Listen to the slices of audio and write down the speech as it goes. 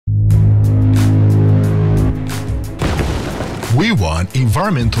Wewon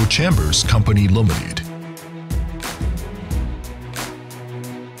Environmental Chambers Co Limited.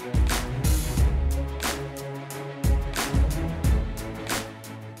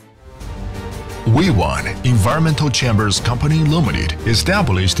 Wewon Environmental Chambers Co Limited,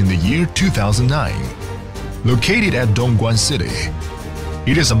 established in the year 2009. Located at Dongguan City,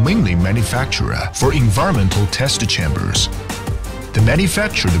 it is a mainly manufacturer for environmental test chambers. The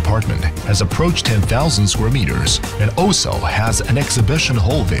manufacturing department has approached 10,000 square meters and also has an exhibition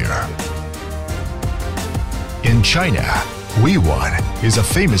hall there. In China, Wewon is a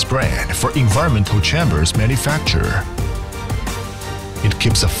famous brand for environmental chambers manufacture. It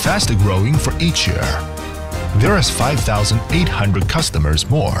keeps fast growing for each year. There is 5,800 customers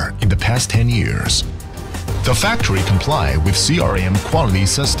more in the past 10 years. The factory complies with CRM quality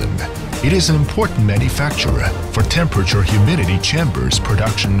system. It is an important manufacturer for temperature humidity chambers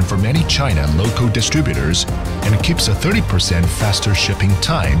production for many China local distributors and keeps a 30% faster shipping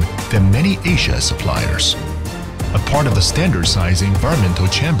time than many Asia suppliers. A part of the standard size environmental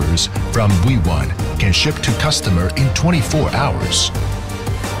chambers from Wewon can ship to customer in 24 hours.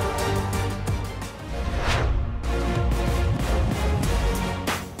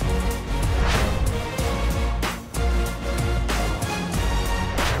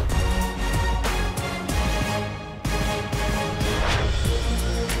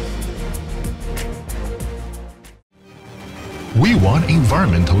 Wewon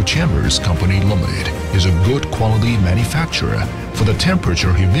Environmental Chambers Co Limited is a good quality manufacturer for the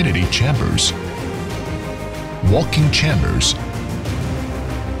temperature humidity chambers, walking chambers,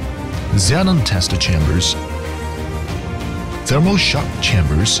 xenon test chambers, thermal shock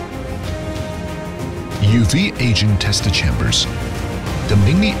chambers, UV agent test chambers. The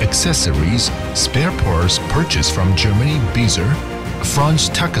many accessories, spare parts purchased from Germany Beezer, France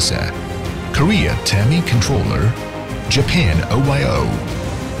Takase, Korea Tami Controller, Japan OYO.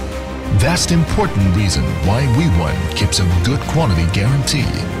 That's the important reason why Wewon keeps a good quality guarantee.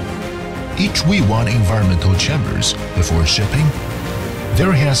 Each Wewon environmental chambers, before shipping,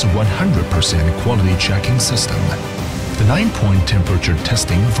 there has a 100% quality checking system. The 9-point temperature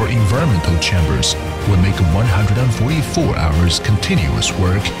testing for environmental chambers will make 144 hours continuous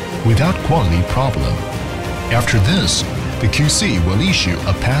work without quality problem. After this, the QC will issue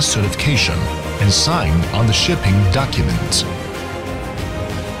a pass certification and sign on the shipping documents.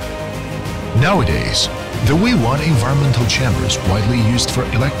 Nowadays, the Wewon environmental chambers widely used for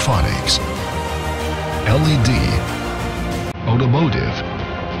electronics, LED, automotive,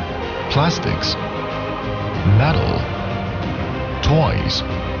 plastics, metal, toys,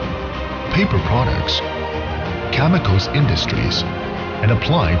 paper products, chemicals industries, and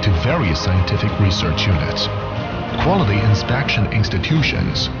applied to various scientific research units, quality inspection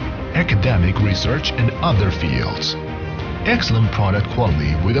institutions, academic research, and other fields. Excellent product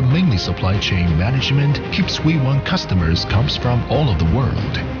quality with a mainly supply chain management keeps Wewon customers comes from all over the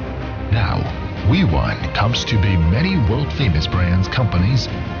world. Now, Wewon comes to be many world-famous brands companies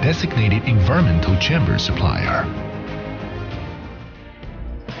designated environmental chamber supplier.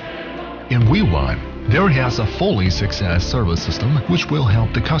 In Wewon, there has a fully success service system which will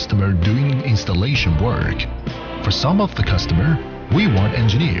help the customer doing installation work. For some of the customer, Wewon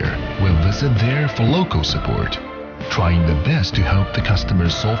engineer will visit there for local support, trying the best to help the customer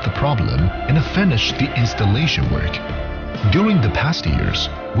solve the problem and finish the installation work. During the past years,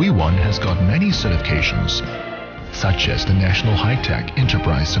 Wewon has got many certifications, such as the National High-Tech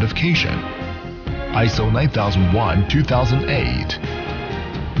Enterprise Certification, ISO 9001-2008,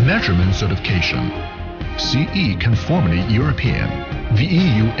 Measurement Certification, CE Conformity European, the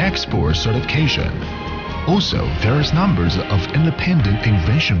EU Export Certification. Also, there is numbers of independent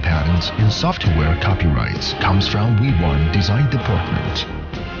invention patents and software copyrights comes from Wewon Design Department.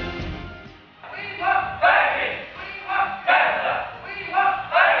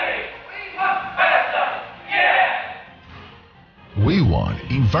 Wewon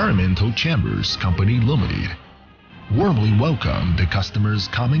Environmental Chambers Co Limited warmly welcome the customers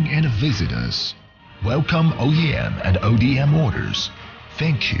coming and visit us. Welcome OEM and ODM orders.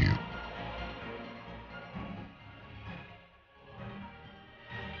 Thank you.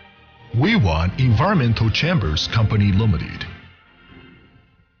 Wewon Environmental Chambers Co Limited